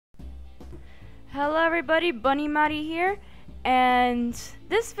Hello everybody, BunnyMari here, and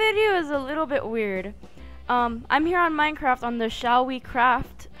this video is a little bit weird. I'm here on Minecraft on the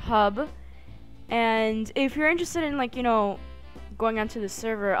ShallWeCraft hub, and if you're interested in going onto the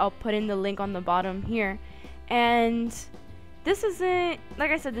server, I'll put in the link on the bottom here. And this isn't,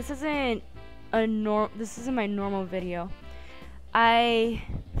 like I said, this isn't my normal video. I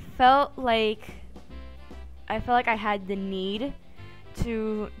felt like I had the need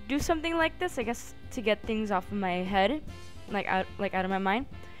to do something like this, I guess, to get things off of my head, out of my mind.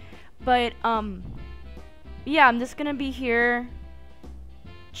 But yeah, I'm just gonna be here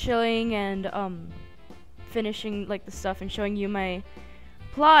chilling and finishing the stuff and showing you my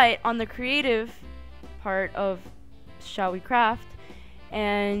plot on the creative part of ShallWeCraft,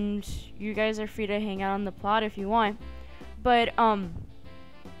 and you guys are free to hang out on the plot if you want. But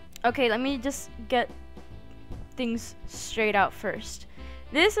okay, let me just get things straight out first.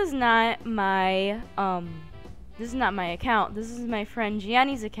 This is not my account. This is my friend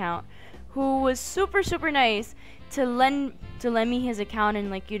Gianni's account, who was super nice to lend me his account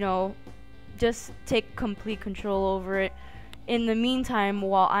and just take complete control over it in the meantime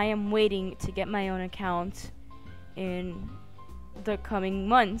while I am waiting to get my own account in the coming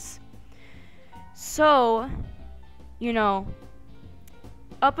months. So,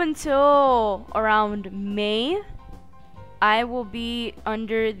 up until around May, I will be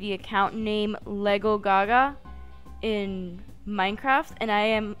under the account name Lego Gaga in Minecraft,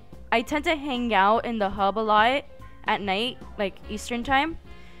 and I tend to hang out in the hub a lot at night, Eastern time.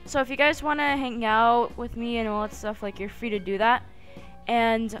 So if you guys want to hang out with me and all that stuff, you're free to do that.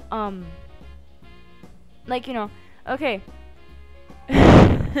 And okay.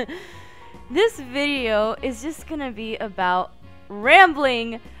 This video is just gonna be about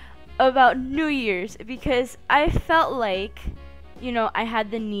rambling about New Year's, because I felt like, I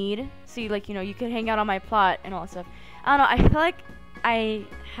had the need. See, you could hang out on my plot and all that stuff. I don't know, I felt like I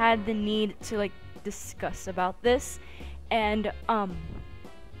had the need to discuss about this, and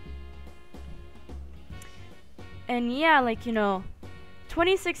yeah,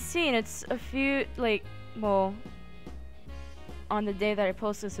 2016, it's a few, well, on the day that I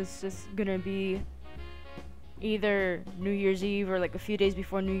post this, it's just gonna be either New Year's Eve or a few days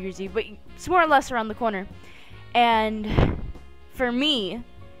before New Year's Eve, but it's more or less around the corner. And for me,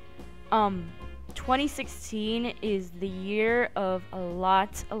 2016 is the year of a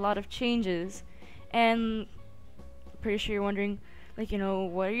lot of changes. And pretty sure you're wondering,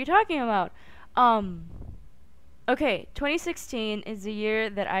 what are you talking about? Okay, 2016 is the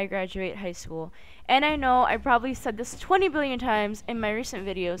year that I graduate high school. And I know I probably said this 20 billion times in my recent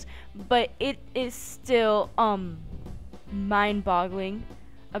videos, but it is still mind-boggling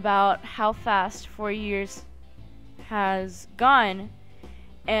about how fast 4 years has gone.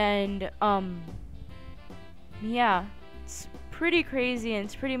 And yeah, it's pretty crazy and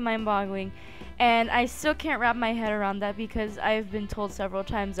it's pretty mind-boggling. And I still can't wrap my head around that, because I've been told several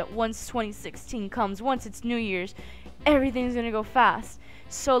times that once 2016 comes, once it's New Year's, everything's gonna go fast.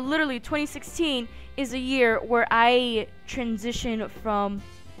 So literally 2016 is a year where I transition from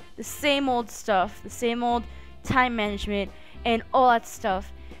the same old stuff, the same old time management and all that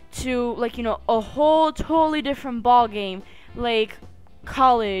stuff, to a whole totally different ball game,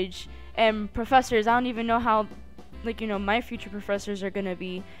 college and professors. I don't even know how my future professors are gonna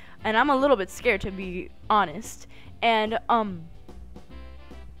be, and I'm a little bit scared, to be honest. And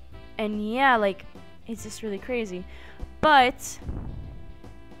yeah, it's just really crazy. But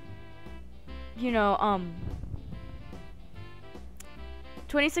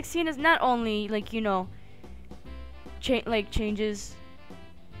 2016 is not only changes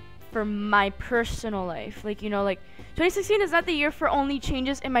for my personal life. 2016 is not the year for only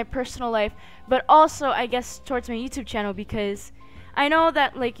changes in my personal life, but also, I guess, towards my YouTube channel, because I know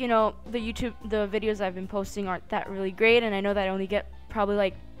that the videos I've been posting aren't that really great, and I know that I only get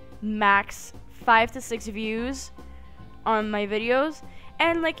probably max 5 to 6 views on my videos.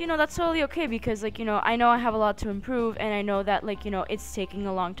 And that's totally okay, because I know I have a lot to improve, and I know that it's taking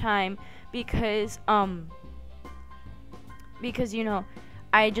a long time, because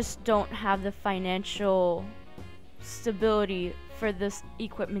I just don't have the financial stability for this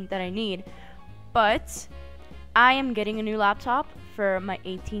equipment that I need. But I am getting a new laptop for my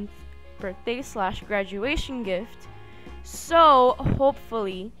 18th birthday / graduation gift, so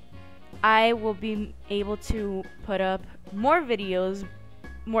hopefully I will be able to put up more videos,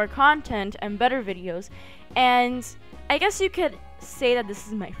 more content, and better videos. And I guess you could say that this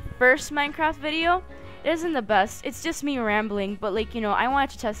is my first Minecraft video. It isn't the best, it's just me rambling, but I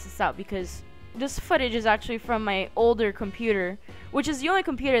wanted to test this out, because this footage is actually from my older computer, which is the only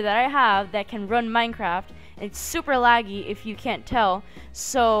computer that I have that can run Minecraft. It's super laggy if you can't tell.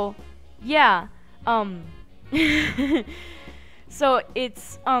 So, yeah. So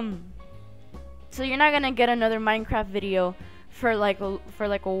it's so you're not gonna get another Minecraft video for like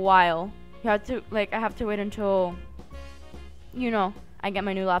a while. You have to I have to wait until I get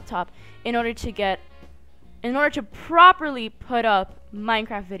my new laptop in order to properly put up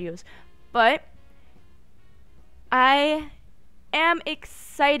Minecraft videos. But I am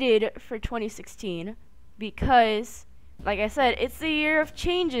excited for 2016 because, like I said, it's the year of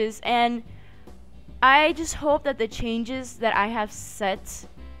changes, and I just hope that the changes that I have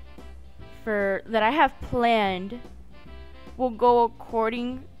that I have planned will go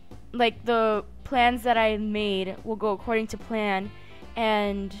according, like the plans that I made will go according to plan,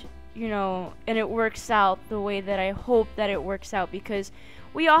 and and it works out the way that I hope that it works out, because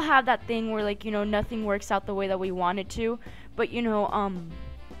we all have that thing where nothing works out the way that we want it to, but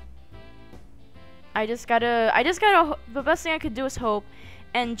I just gotta the best thing I could do is hope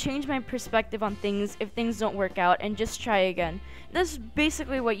and change my perspective on things if things don't work out, and just try again. That's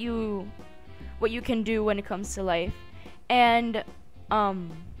basically what you can do when it comes to life. And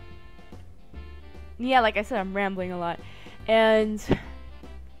yeah, like I said, I'm rambling a lot. And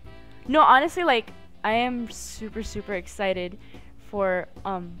no, honestly, like, I am super excited for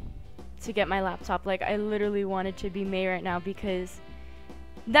to get my laptop. Like, I literally want it to be May right now, because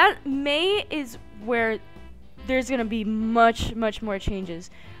that May is where there's gonna be much more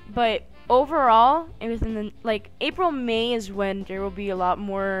changes. But overall, within the April, May is when there will be a lot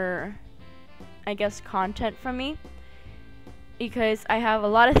more, I guess, content from me, because I have a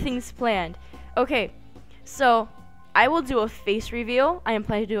lot of things planned. Okay, so I will do a face reveal. I am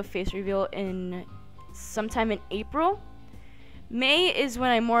planning to do a face reveal in sometime in April. May is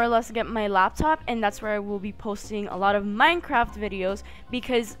when I more or less get my laptop, and that's where I will be posting a lot of Minecraft videos,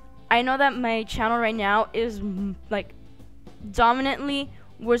 because I know that my channel right now is dominantly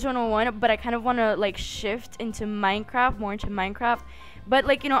Wars 101, but I kind of want to shift into Minecraft, more into Minecraft. But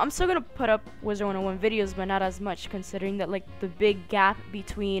I'm still gonna put up Wars 101 videos, but not as much, considering that the big gap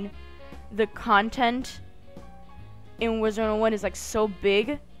between the content in Wars 101 is so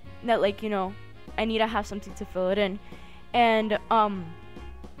big that I need to have something to fill it in. And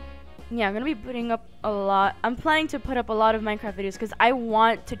yeah, I'm gonna be putting up a lot. I'm planning to put up a lot of Minecraft videos because I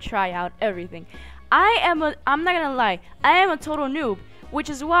want to try out everything. I'm not gonna lie, I am a total noob, which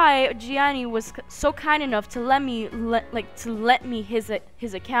is why Gianni was so kind enough to let me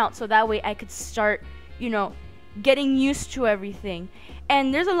his account, so that way I could start getting used to everything.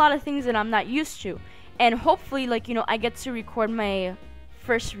 And there's a lot of things that I'm not used to, and hopefully I get to record my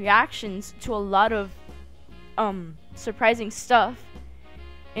first reactions to a lot of surprising stuff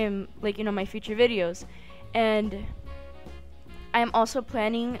in my future videos. And I'm also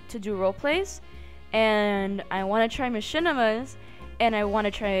planning to do role plays, and I want to try machinimas, and I want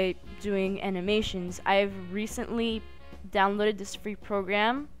to try doing animations. I've recently downloaded this free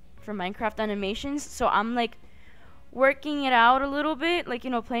program for Minecraft animations, so I'm working it out a little bit,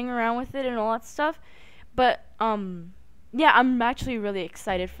 playing around with it and all that stuff. But yeah, I'm actually really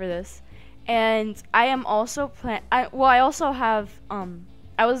excited for this. And I am also I also have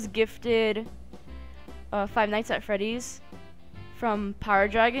I was gifted Five Nights at Freddy's from Power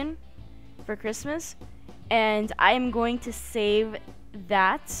Dragon for Christmas, and I am going to save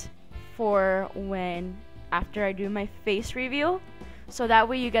that for after I do my face reveal, so that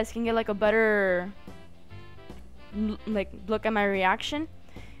way you guys can get a better look at my reaction.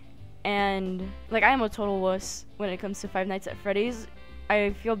 And I am a total wuss when it comes to Five Nights at Freddy's.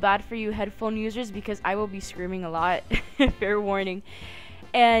 I feel bad for you headphone users, because I will be screaming a lot. Fair warning.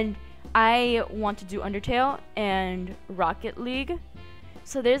 And I want to do Undertale and Rocket League.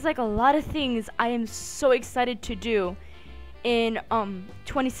 So there's a lot of things I am so excited to do in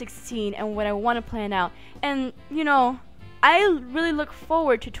 2016, and what I want to plan out. And I really look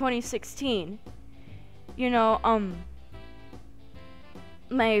forward to 2016.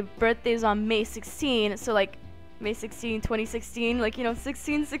 My birthday's on May 16, so May 16,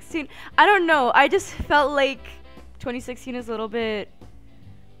 2016, 16. I don't know, I just felt 2016 is a little bit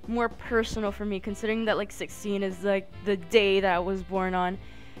more personal for me, considering that 16 is the day that I was born on.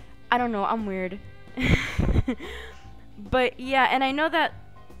 I don't know, I'm weird. But yeah, and I know that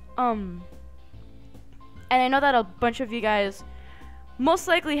a bunch of you guys most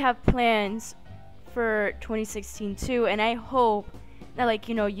likely have plans for 2016 too, and I hope that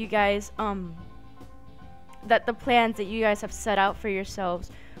you guys that the plans that you guys have set out for yourselves,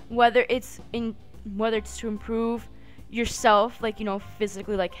 whether it's to improve yourself,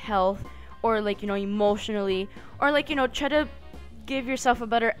 physically, health, or like, you know, emotionally, or like, you know, try to give yourself a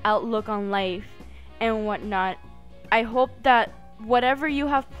better outlook on life and whatnot. I hope that whatever you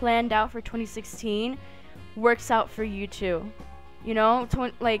have planned out for 2016 works out for you too. You know,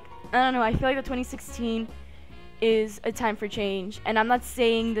 like, I don't know, I feel like the 2016 is a time for change, and I'm not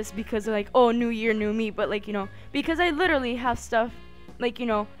saying this because of like, oh, new year, new me, but like, you know, because I literally have stuff, like, you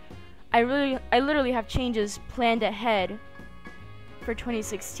know, I literally have changes planned ahead for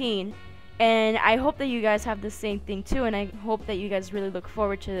 2016, and I hope that you guys have the same thing too, and I hope that you guys really look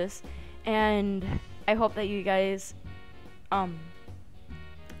forward to this, and I hope that you guys, I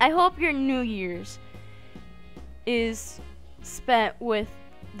hope your New Year's is spent with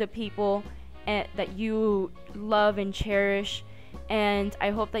the people that you love and cherish, and I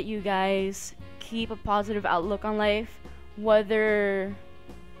hope that you guys keep a positive outlook on life, whether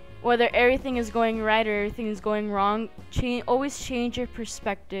everything is going right or everything is going wrong. Always change your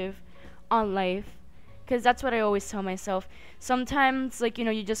perspective on life, because that's what I always tell myself. Sometimes, like, you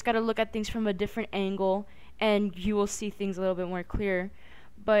know, you just gotta look at things from a different angle and you will see things a little bit more clear.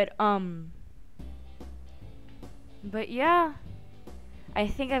 But yeah, I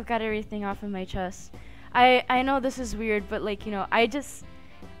think I've got everything off of my chest. I know this is weird, but like, you know, I just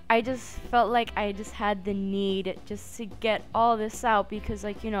felt like I just had the need just to get all this out, because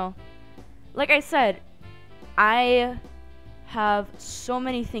like, you know, like I said, I have so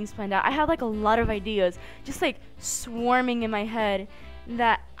many things planned out. I have like a lot of ideas just like swarming in my head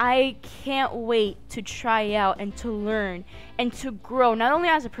that I can't wait to try out and to learn and to grow, not only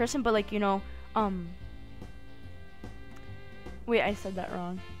as a person, but like, you know, wait, I said that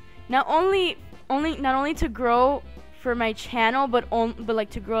wrong. Not only to grow for my channel, but like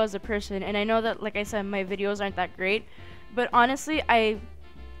to grow as a person. And I know that, like I said, my videos aren't that great, but honestly, I'm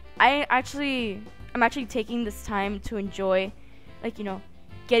actually taking this time to enjoy, like, you know,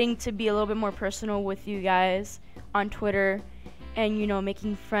 getting to be a little bit more personal with you guys on Twitter, and, you know,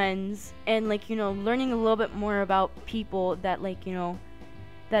 making friends, and like, you know, learning a little bit more about people that, like, you know,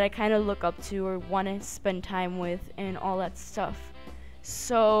 that I kind of look up to or want to spend time with and all that stuff.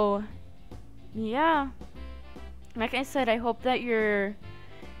 So yeah, like I said, I hope that your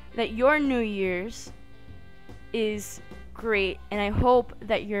New Year's is great, and I hope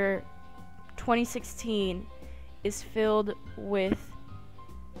that your 2016 is filled with,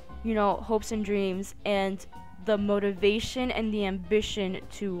 you know, hopes and dreams and the motivation and the ambition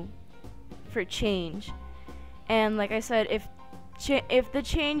for change. And like I said, if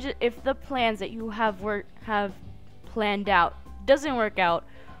the plans that you have planned out doesn't work out,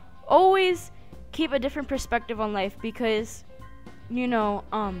 always keep a different perspective on life, because, you know,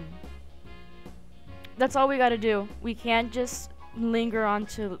 that's all we gotta do. We can't just linger on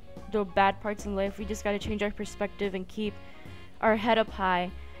to the bad parts in life. We just gotta change our perspective and keep our head up high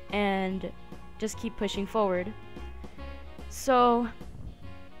and just keep pushing forward. So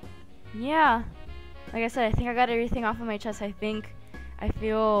yeah, like I said, I think I got everything off of my chest. I think I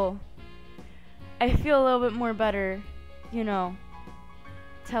feel a little bit more better, you know,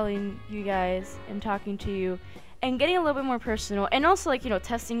 telling you guys and talking to you and getting a little bit more personal, and also, like, you know,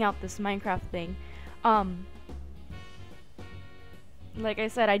 testing out this Minecraft thing. Like I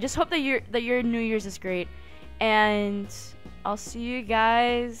said, I just hope that your New Year's is great, and I'll see you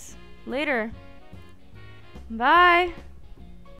guys later. Bye.